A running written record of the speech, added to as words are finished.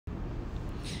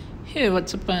Hey,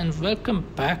 what's up and welcome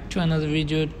back to another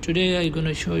video. Today I'm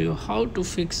gonna show you how to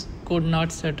fix could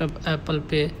not set up Apple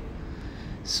Pay.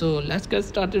 So let's get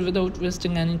started without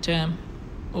wasting any time.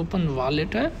 Open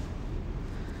wallet app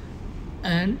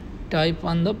and type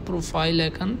on the profile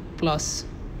icon plus.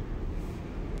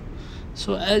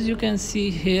 So as you can see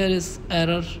here is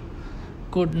error,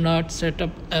 could not set up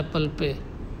Apple Pay.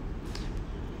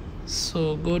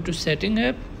 So go to setting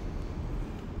app,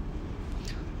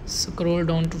 scroll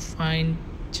down to find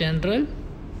general,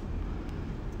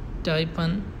 type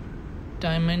on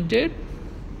time and date.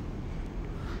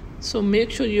 So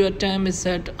make sure your time is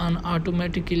set on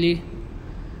automatically,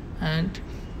 and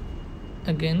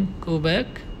again go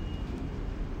back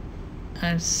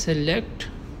and select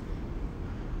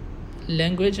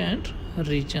language and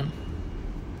region.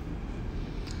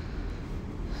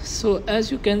 So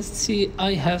as you can see,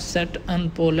 I have set on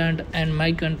Poland and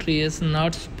my country is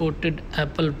not supported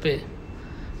Apple Pay.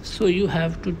 So you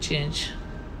have to change.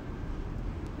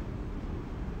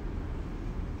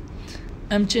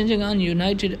 I'm changing on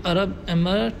United Arab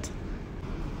Emirates.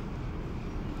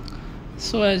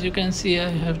 So as you can see, I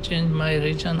have changed my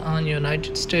region on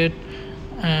United States,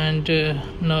 and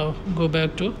now go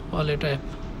back to wallet app.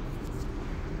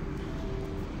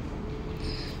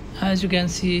 As you can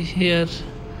see here,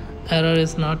 error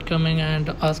is not coming and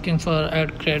asking for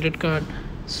add credit card.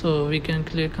 So we can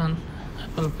click on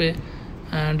Apple Pay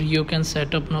and you can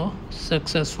set up now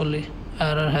successfully.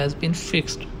 Error has been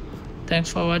fixed.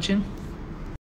 Thanks for watching.